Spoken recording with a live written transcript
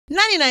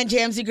99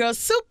 Jams, your girl,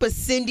 Super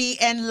Cindy,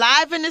 and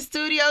live in the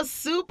studio,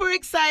 super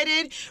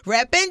excited,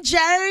 repping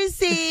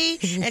Jersey.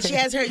 And she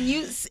has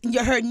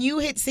her new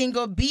hit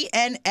single,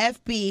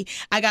 BNFB.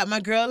 I got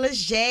my girl,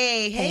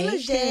 Lezhae. Hey,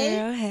 Lezhae.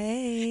 Girl,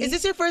 hey. Is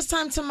this your first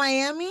time to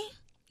Miami?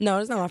 No,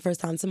 it's not my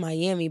first time to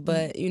Miami,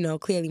 but,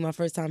 clearly my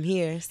first time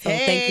here. So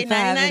hey, thank you for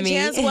having me.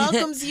 99 Jams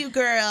welcomes you,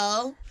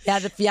 girl. Y'all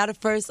the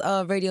first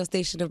radio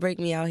station to break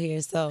me out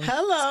here, so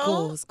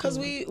hello. It's cool. Because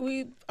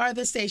we are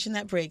the station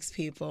that breaks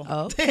people.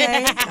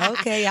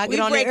 Okay, y'all get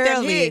on break it them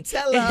early. Hits.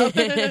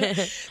 Hello.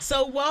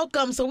 So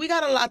welcome. So we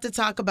got a lot to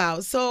talk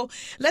about. So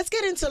let's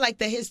get into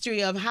the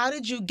history of how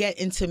did you get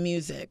into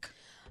music?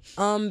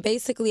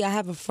 Basically, I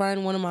have a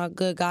friend, one of my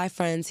good guy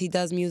friends. He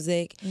does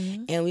music,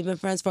 and we've been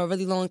friends for a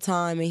really long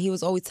time. And he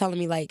was always telling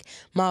me,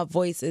 my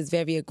voice is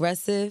very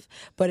aggressive,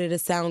 but it'll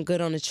sound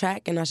good on the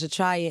track, and I should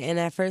try it. And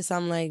at first,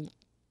 I'm like,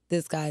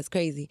 this guy is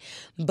crazy.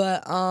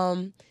 But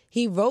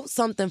he wrote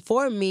something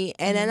for me,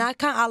 and then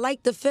I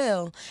liked the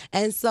feel.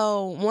 And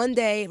so one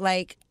day,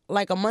 like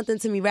a month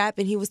into me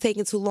rapping, he was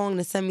taking too long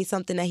to send me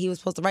something that he was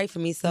supposed to write for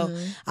me. So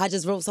I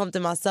just wrote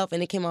something myself,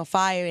 and it came on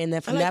fire. And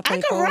then from that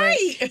point forward,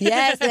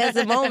 yes, there's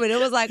a moment.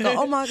 It was like,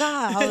 oh my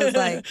God, I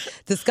was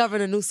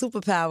discovering a new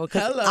superpower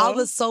because I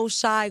was so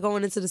shy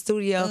going into the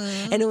studio,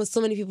 and there was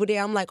so many people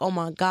there. I'm like, oh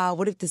my God,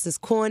 what if this is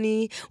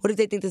corny? What if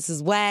they think this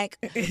is whack?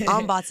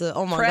 I'm about to,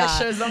 oh my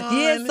Pressure's God, on.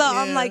 yeah. So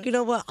I'm like, you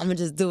know what? I'm gonna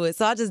just do it.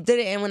 So I just did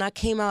it, and when I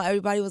came out,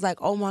 everybody was like,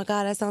 oh my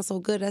God, that sounds so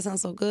good. That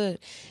sounds so good,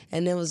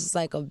 and it was just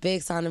like a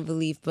big sign of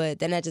relief. But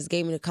then that just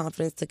gave me the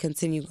confidence to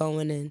continue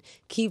going and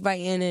keep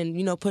writing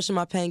and, pushing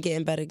my pen,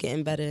 getting better,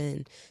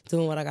 and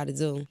doing what I got to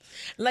do.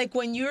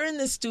 When you're in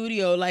the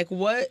studio,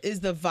 what is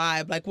the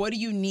vibe? What do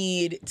you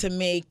need to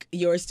make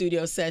your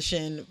studio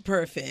session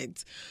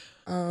perfect?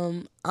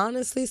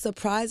 Honestly,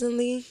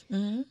 surprisingly,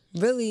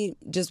 really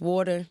just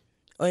water.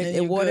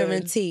 And water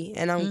and tea,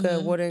 and I'm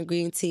good. Water and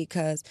green tea,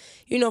 cause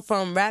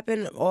from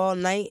rapping all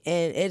night,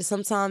 and it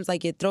sometimes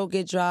your throat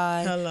get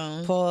dry.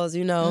 Hello. Pause,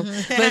 but you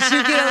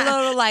get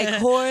a little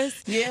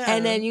hoarse. Yeah.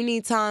 And then you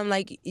need time.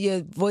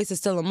 Your voice is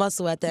still a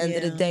muscle at the end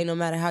of the day, no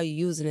matter how you're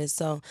using it.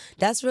 So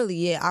that's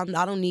really it. I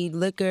don't need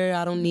liquor.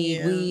 I don't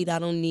need weed. I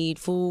don't need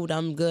food.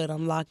 I'm good.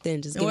 I'm locked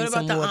in. Just give me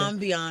some water. What about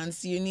the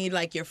ambiance? You need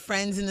your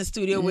friends in the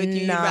studio with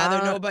you. You'd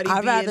rather nobody.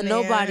 I'd be rather in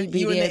there. nobody be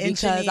you there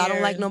because I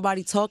don't like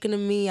nobody talking to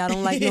me. I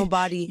don't like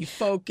nobody. You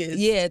focus.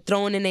 Yeah,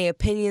 throwing in their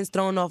opinions,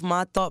 throwing off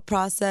my thought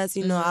process.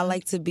 I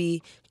like to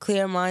be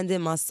clear-minded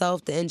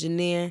myself, the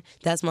engineer.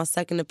 That's my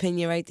second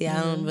opinion right there.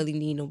 I don't really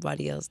need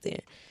nobody else there.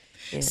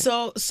 Yeah.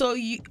 So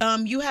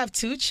you have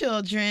two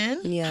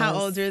children. Yes. How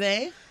old are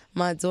they?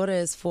 My daughter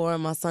is 4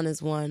 and my son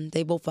is 1.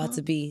 They both about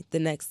to be the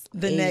next.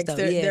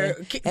 They're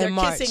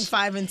kissing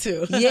 5 and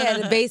 2.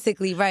 Yeah,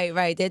 basically,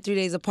 right. They're 3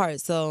 days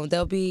apart, so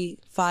they'll be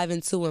 5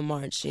 and 2 in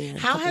March. Yeah,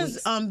 how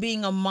has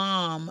being a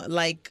mom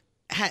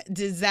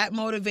does that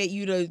motivate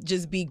you to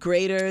just be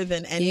greater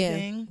than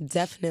anything? Yeah,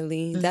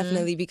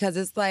 definitely, because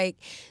it's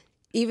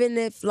even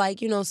if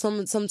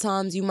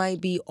sometimes you might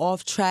be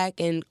off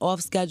track and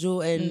off schedule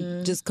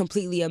and just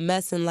completely a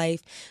mess in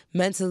life,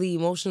 mentally,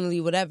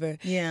 emotionally, whatever.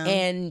 Yeah.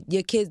 And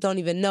your kids don't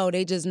even know.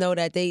 They just know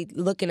that they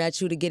looking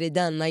at you to get it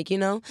done,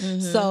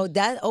 So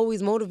that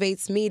always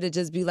motivates me to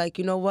just be like,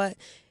 you know what?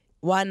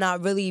 Why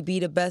not really be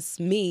the best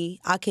me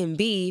I can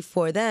be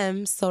for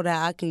them so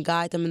that I can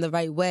guide them in the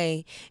right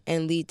way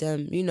and lead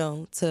them,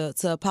 to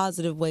a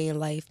positive way in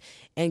life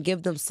and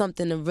give them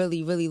something to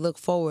really, really look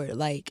forward,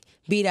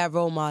 be that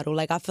role model.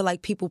 I feel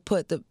like people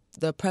put the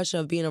pressure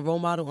of being a role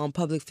model on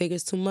public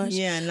figures too much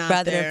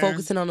rather than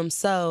focusing on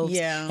themselves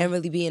and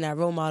really being that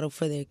role model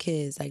for their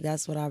kids.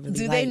 That's what I really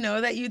Do they know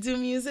that you do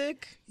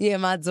music? Yeah,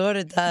 my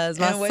daughter does.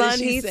 My son,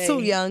 he's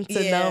too young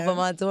to know, but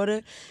my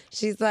daughter,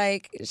 she's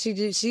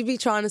she be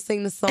trying to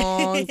sing the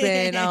songs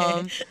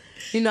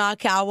and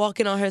I walk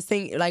in on her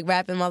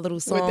rapping my little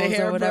songs with the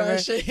hair or whatever.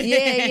 Brush.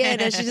 Yeah.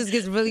 Then she just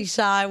gets really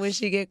shy when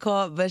she get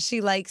caught, but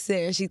she likes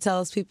it and she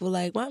tells people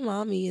my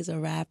mommy is a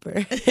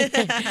rapper.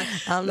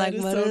 I'm like,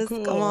 Mother, so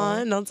cool. Come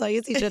on, don't tell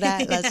your teacher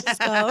that. Let's just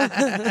go.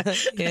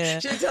 Yeah.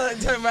 She tell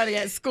everybody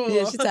at school.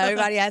 Yeah, she tell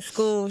everybody at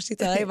school. She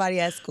tell everybody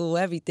at school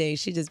everything.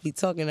 She just be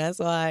talking. That's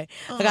why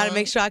I got to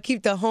make sure I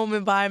keep the home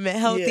environment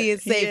healthy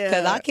and safe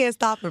because I can't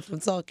stop her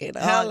from talking.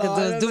 All I can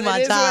do is do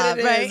my job,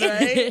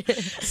 right?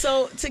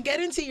 So to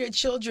get into your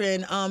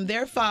children,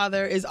 their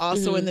father is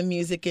also in the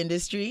music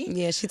industry.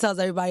 Yeah, she tells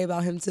everybody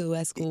about him too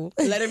at school.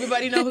 Let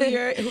everybody know who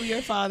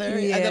your father,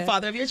 the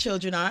father of your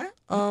children are.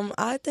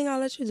 I think I'll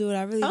let you do it.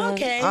 I really don't.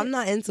 Okay. I'm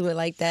not into it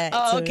like that.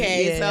 Oh,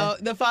 okay. So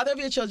the father of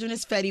your children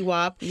is Fetty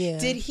Wap. Yeah.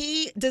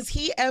 Does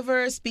he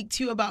ever speak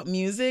to you about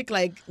music?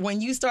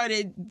 When you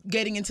started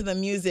getting into the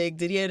music,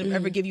 did he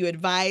ever give you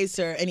advice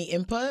or any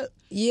input?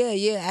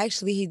 Yeah.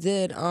 Actually, he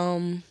did.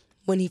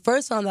 When he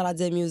first found out I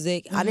did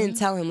music, I didn't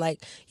tell him I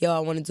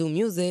want to do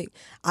music.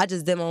 I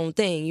just did my own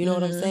thing. You know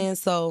what I'm saying?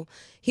 So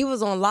he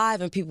was on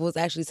live and people was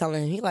actually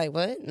telling him, he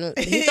what?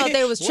 He thought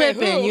they was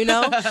tripping, Wait,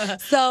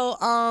 So,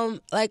 I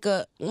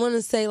want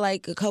to say a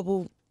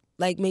couple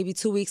like maybe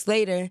 2 weeks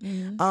later,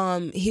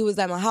 he was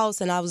at my house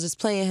and I was just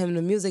playing him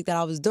the music that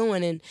I was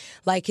doing, and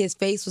like his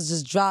face was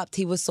just dropped.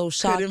 He was so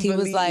shocked. Couldn't He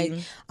was like,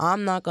 believe.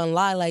 I'm not gonna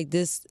lie, like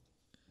this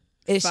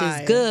ish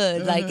Fire. is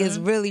good. Like it's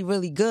really,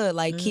 really good.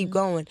 Like keep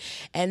going.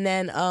 And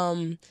then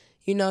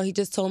you know, he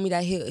just told me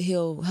that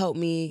he'll help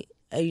me.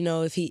 You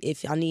know,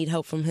 if I need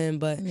help from him,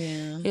 but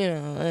you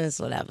know, it's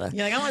whatever.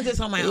 You're like, I want this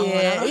on my own.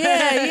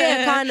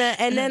 Yeah, kind of.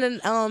 And then,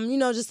 you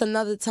know, just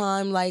another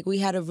time, like we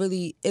had a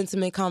really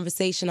intimate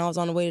conversation. I was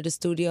on the way to the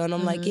studio, and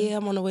I'm like, yeah,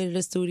 I'm on the way to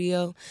the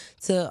studio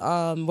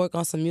to work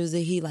on some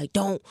music. He like,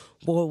 don't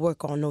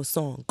work on no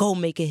song. Go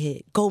make a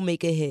hit. Go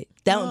make a hit.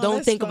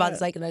 Don't think about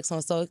it's like the next song.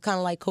 So it's kind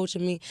of like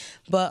coaching me,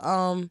 but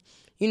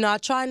you know, I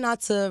try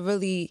not to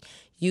really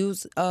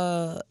use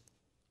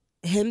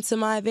him to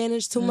my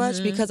advantage too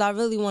much because I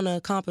really want to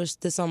accomplish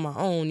this on my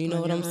own. You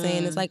know what I'm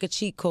saying? It's like a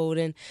cheat code,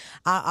 and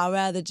I'd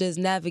rather just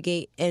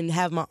navigate and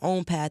have my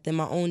own path and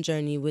my own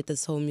journey with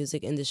this whole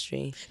music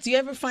industry. Do you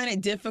ever find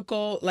it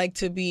difficult, like,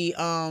 to be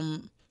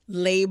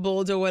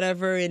labeled or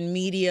whatever in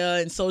media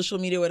and social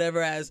media,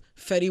 whatever, as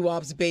Fetty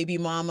Wap's baby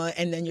mama,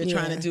 and then you're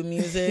trying to do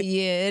music?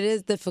 Yeah, it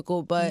is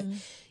difficult, but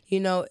you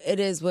know,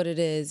 it is what it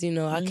is. You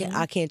know,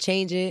 I can't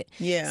change it.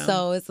 Yeah.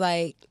 So it's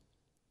like,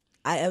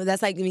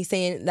 that's like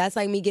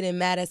me getting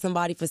mad at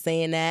somebody for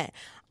saying that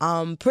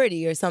I'm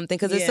pretty or something,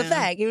 because it's a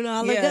fact. You know,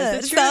 I look good.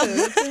 It's the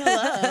truth.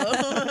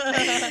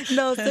 Hello.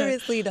 No,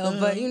 seriously though.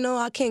 But you know,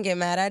 I can't get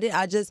mad at it.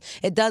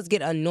 It does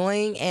get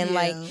annoying, and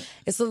like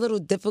it's a little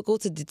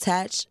difficult to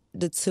detach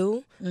the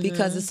two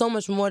because it's so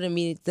much more to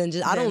me than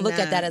just. I don't look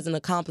at that as an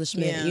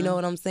accomplishment. Yeah. You know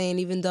what I'm saying?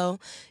 Even though,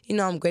 you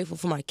know, I'm grateful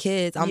for my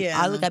kids.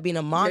 I look at being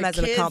a mom Your as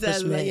an kids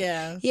accomplishment.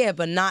 yeah,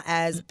 but not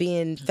as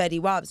being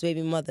Fetty Wap's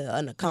baby mother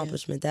an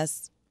accomplishment.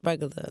 That's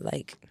regular.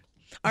 Like,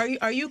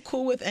 are you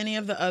cool with any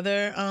of the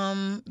other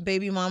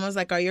baby mamas?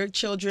 Like, are your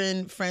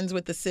children friends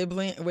with their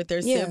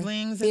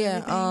siblings and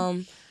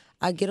everything?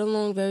 I get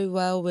along very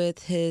well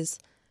with his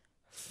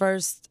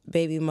first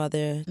baby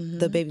mother,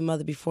 the baby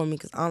mother before me,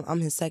 because I'm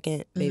his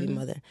second baby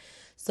mother.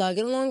 So I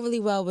get along really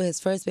well with his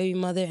first baby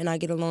mother, and I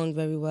get along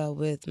very well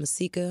with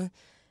Masika,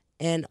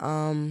 and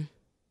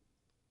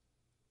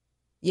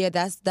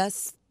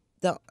that's.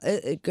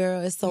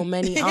 Girl, it's so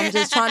many. I'm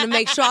just trying to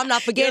make sure I'm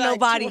not forgetting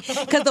nobody.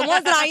 Because the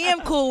ones that I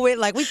am cool with,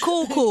 like, we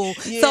cool.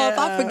 Yeah. So if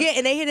I forget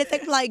and they hear this, they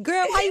be like,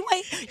 girl, why you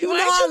wait? You know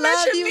I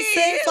love you,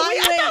 sis.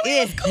 Why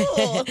you wait?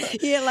 Cool.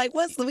 Yeah, like,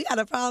 we got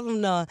a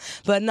problem? No.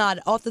 But not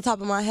off the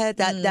top of my head,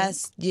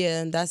 that's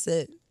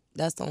it.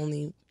 That's the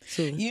only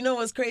two. You know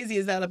what's crazy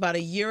is that about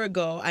a year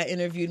ago, I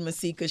interviewed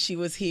Masika. She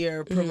was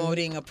here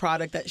promoting a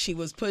product that she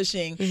was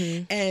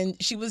pushing, and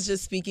she was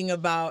just speaking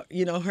about,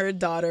 you know, her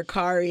daughter,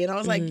 Kari. And I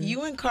was like,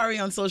 you and Kari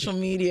on social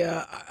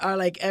media are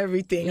like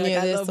everything. Like,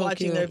 I love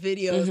watching their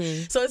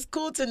videos. So it's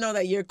cool to know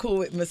that you're cool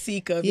with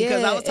Masika,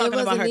 because I was talking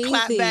about her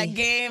clapback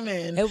game.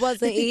 And it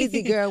wasn't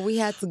easy, girl. We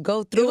had to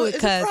go through it.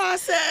 It's a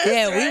process,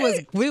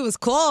 right? we was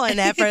clawing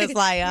at first,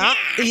 like,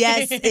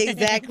 yes,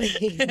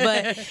 exactly.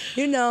 But,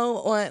 you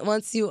know,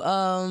 once you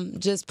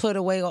just put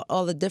away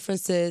all the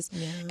differences,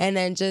 and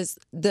then just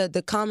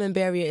the common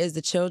barrier is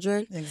the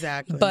children.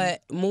 Exactly.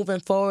 But moving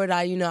forward,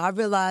 I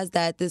realized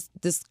that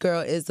this girl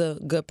is a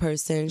good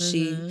person.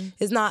 She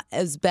is not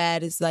as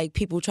bad as like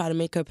people try to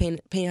make her paint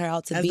her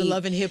out to as be. The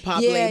Love and Hip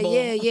Hop label.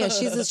 Yeah.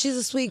 She's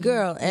a sweet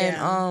girl,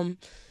 and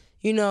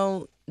you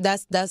know,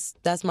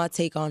 that's my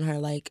take on her.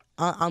 Like,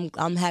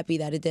 I'm happy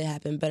that it did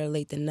happen. Better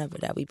late than never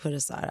that we put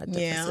aside our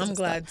differences. Yeah, I'm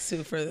glad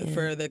too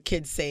for the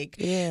kids' sake.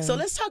 Yeah. So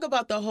let's talk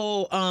about the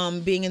whole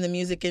being in the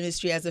music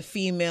industry as a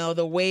female.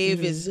 The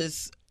wave is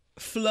just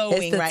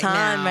flowing it's the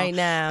time right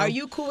now. Are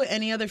you cool with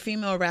any other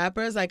female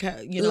rappers? Like,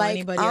 you know, like,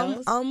 anybody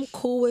else? I'm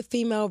cool with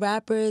female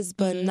rappers,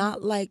 but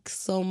not like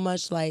so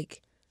much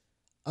like.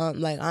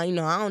 Like, I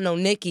don't know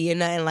Nikki or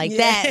nothing like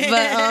that,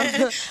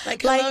 but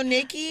like, hello,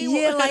 Nikki.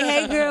 Yeah, like,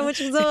 hey girl, what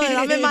you doing?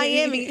 I'm in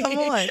Miami. Come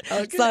on.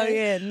 Okay. So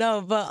yeah,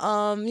 no,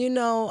 but you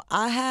know,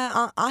 I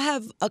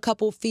have a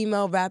couple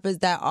female rappers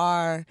that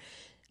are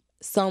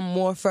some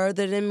more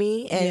further than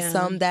me, and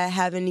some that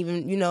haven't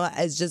even, you know,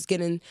 is just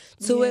getting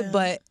to it,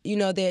 but you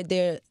know,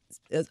 they're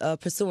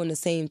pursuing the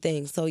same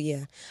thing. So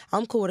yeah,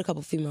 I'm cool with a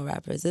couple female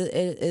rappers.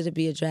 It'd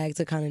be a drag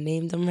to kind of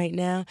name them right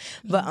now,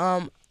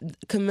 but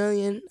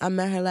Chameleon, I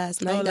met her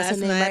last night. That's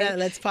her name, right?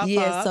 Let's pop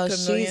yeah, so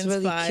Chameleon's she's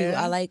really fire. cute.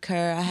 I like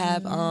her. I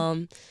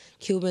have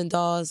Cuban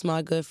Dolls,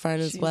 my good friend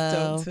as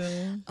well. Dope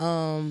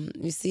too.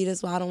 You see,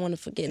 that's why I don't want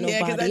to forget nobody.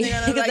 Yeah,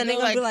 because then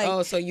they're be like,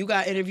 oh, so you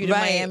got interviewed in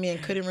Miami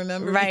and couldn't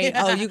remember, right?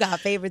 Oh, you got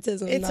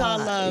favoritism. It's all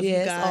love, yeah,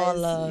 you guys. It's all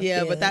love.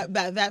 Yeah, but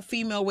that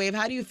female wave.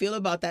 How do you feel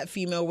about that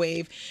female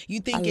wave?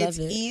 You think it's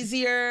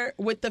easier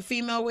with the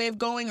female wave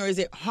going, or is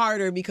it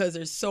harder because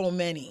there's so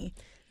many?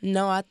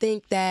 No, I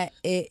think that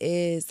it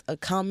is a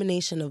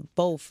combination of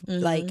both.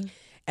 Like,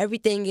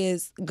 everything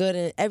is good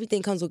and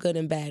everything comes with good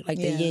and bad, like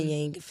the yin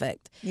yang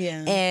effect.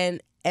 Yeah.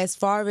 And as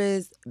far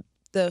as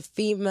the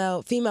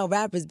female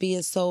rappers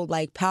being so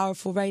like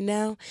powerful right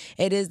now,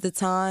 it is the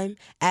time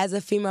as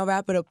a female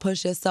rapper to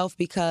push yourself,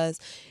 because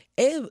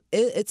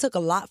it took a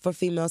lot for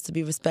females to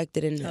be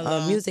respected in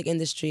the music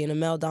industry, in a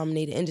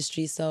male-dominated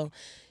industry. So,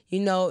 you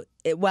know,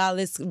 while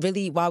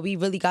we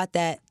really got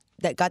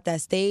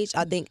that stage,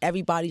 I think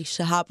everybody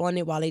should hop on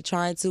it while they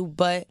trying to,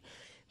 but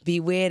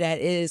beware that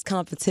it is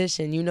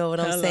competition. You know what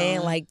I'm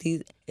saying? Like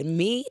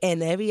me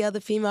and every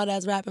other female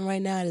that's rapping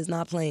right now is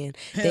not playing.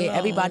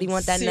 Everybody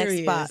want that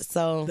next spot.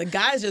 So the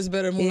guys just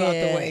better move out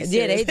the way.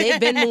 Yeah, they've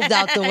been moved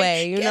out the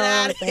way. You know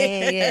what I'm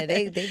saying? Yeah,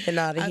 they've been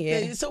out of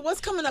here. So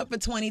what's coming up for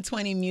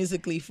 2020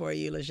 musically for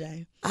you,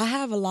 Lezhae? I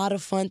have a lot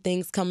of fun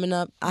things coming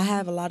up. I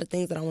have a lot of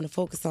things that I want to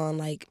focus on,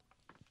 like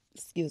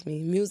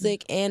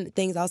music and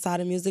things outside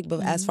of music.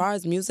 But as far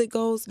as music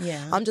goes,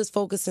 I'm just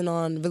focusing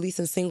on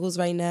releasing singles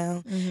right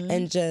now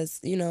and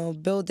just, you know,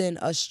 building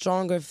a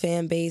stronger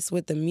fan base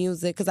with the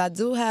music. Because I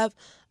do have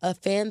a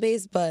fan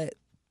base, but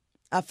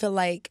I feel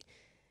like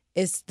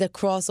it's the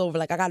crossover.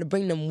 Like, I got to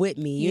bring them with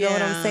me. You know what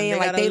I'm saying?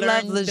 Like, they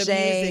love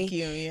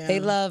Lezhae.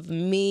 They love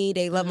me.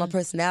 They love my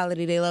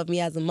personality. They love me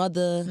as a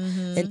mother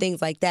and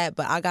things like that.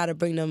 But I got to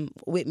bring them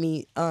with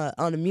me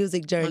on a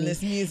music journey. On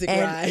this music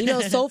and, ride. You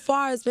know, so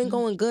far it's been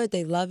going good.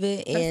 They love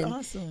it. That's and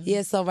awesome.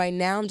 Yeah, so right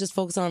now I'm just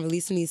focused on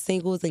releasing these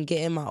singles and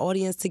getting my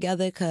audience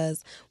together,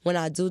 because when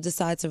I do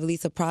decide to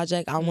release a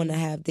project, I want to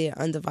have their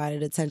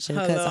undivided attention,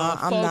 because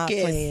I'm not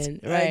playing.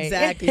 Right.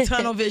 Exactly.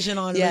 Tunnel vision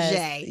on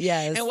Lezhae.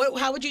 Yes. And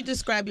how would you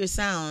describe your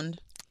sound?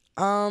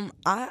 I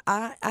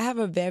have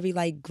a very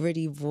like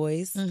gritty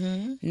voice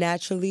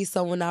naturally,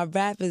 so when I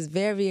rap it's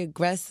very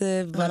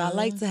aggressive, but I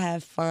like to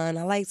have fun.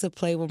 I like to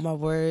play with my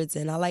words,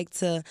 and I like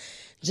to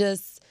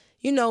just,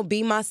 you know,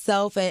 be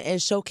myself and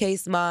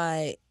showcase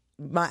my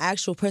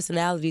actual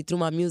personality through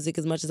my music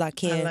as much as I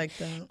can. I like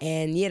that.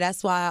 And yeah,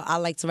 that's why I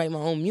like to write my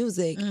own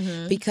music,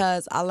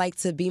 because I like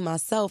to be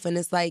myself, and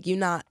it's like you're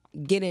not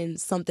getting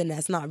something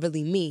that's not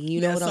really me. You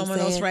know what I'm saying?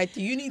 Someone else right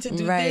there. You need to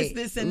do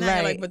this, and that.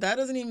 You're like, but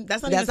that's not even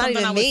something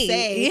I would me.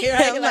 say.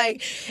 Right?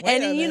 Like,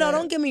 and you know,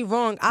 don't get me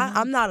wrong.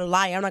 I'm not a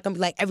liar. I'm not gonna be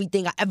like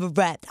everything I ever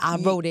rapped, I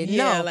wrote it.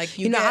 No, like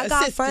you know, I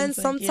got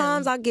friends.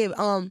 Sometimes I get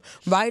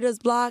writer's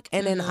block,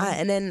 and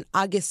then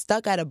I get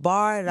stuck at a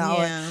bar, and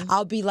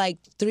I'll be like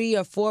 3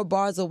 or 4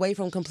 bars away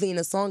from completing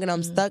a song, and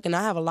I'm stuck. And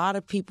I have a lot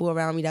of people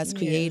around me that's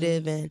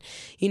creative and,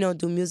 you know,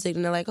 do music,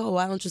 and they're like, oh,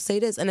 why don't you say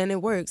this? And then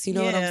it works. You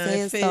know what I'm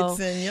saying? It fits,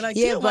 and you're like,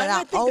 but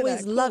I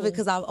always love it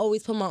because I've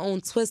always put my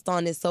own twist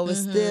on it, so it's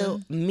still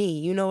me.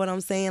 You know what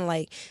I'm saying?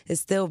 Like,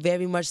 it's still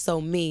very much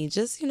so me.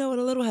 Just, you know, with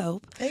a little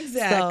help.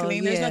 Exactly.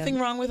 So, there's nothing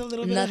wrong with a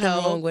little bit of help.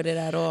 Nothing wrong with it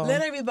at all.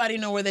 Let everybody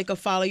know where they can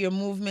follow your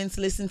movements,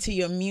 listen to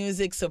your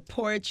music,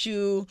 support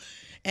you,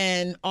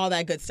 and all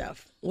that good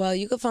stuff. Well,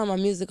 you can find my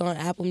music on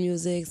Apple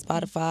Music,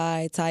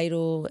 Spotify,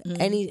 Tidal,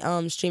 any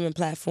streaming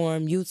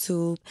platform,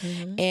 YouTube.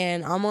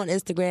 And I'm on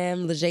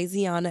Instagram, Lezhae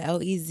Zeona,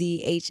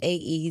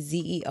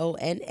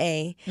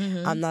 LezhaeZeona.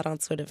 I'm not on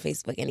Twitter,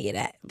 Facebook, any of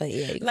that. But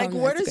yeah, you can like, find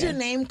me where on does your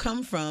name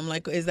come from?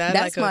 Like, is that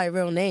that's my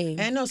real name?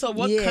 I know. So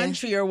what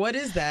country or what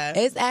is that?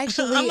 It's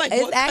actually like,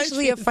 it's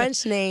actually a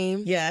French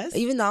name. Yes.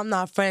 Even though I'm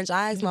not French,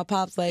 I asked my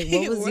pops, like,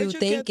 what was you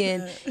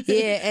thinking?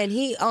 Yeah, and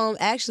he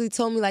actually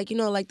told me, like, you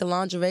know, like the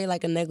lingerie,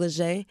 like a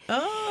negligee.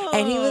 Oh.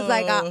 And he was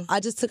like, I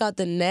just took out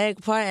the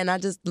neg part, and I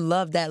just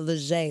love that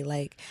Lezhae.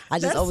 Like, I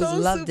just always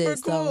loved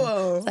it. Cool.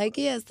 So it's like,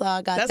 yeah, so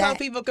I got that's how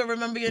people can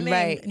remember your name.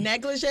 Right.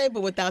 Negligee,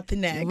 but without the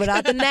neg.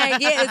 Without the neg,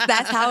 yes.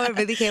 That's how it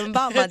really came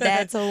about. My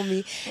dad told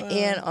me. Wow.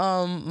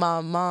 And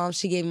my mom,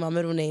 she gave me my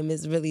middle name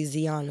is really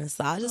Zeona.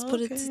 So I just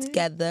put it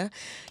together,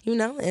 you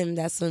know, and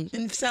that's when.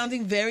 And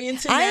sounding very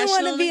international. I didn't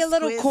want to be a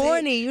little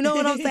corny. You know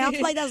what I'm saying? I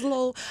feel like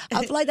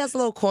that's a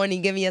little corny,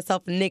 giving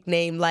yourself a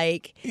nickname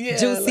like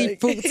Juicy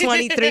Fruit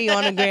 23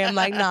 on the gram.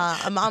 Like, nah,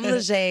 I'm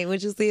Lezhae.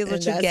 What you see is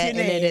what you get, and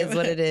it is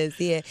what it is.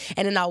 Yeah.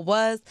 And then I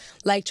was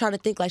like trying to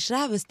think, like, should I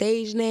have a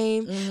stage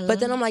name? But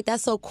then I'm like,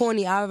 that's so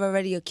corny. I've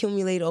already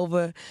accumulated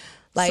over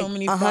like so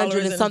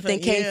 100 and something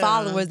K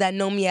followers that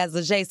know me as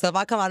Lezhae. So if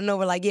I come out of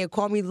nowhere like, yeah,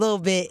 call me a little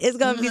bit, it's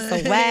gonna be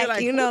some whack,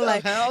 like, you know,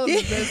 like, what the hell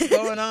is this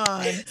going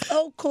on?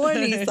 So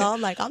corny. So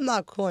I'm like, I'm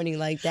not corny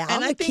like that.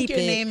 And I think your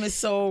name is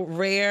so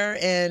rare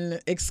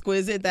and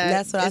exquisite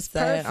that's what I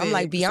said. Perfect. I'm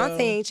like, Beyonce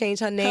ain't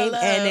changed her name,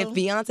 and if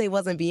Beyonce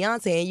wasn't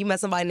Beyonce and you met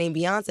somebody named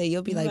Beyonce,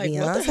 you'll be like,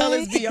 Beyonce. What the hell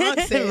is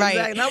Beyonce? Right.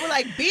 Exactly. And I was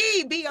like,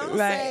 Beyonce.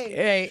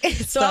 Right.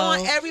 So I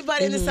want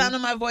everybody in the sound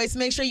of my voice,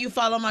 make sure you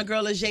follow my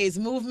girl Lezhae's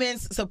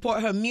movements,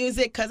 support her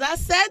music, because I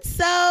said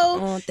so.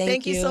 Oh,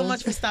 thank you so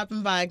much for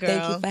stopping by, girl.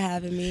 Thank you for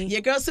having me. Your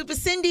girl Super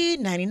Cindy,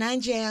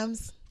 99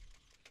 Jams.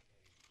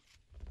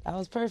 That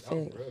was perfect.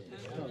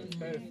 That was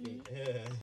perfect. Yeah.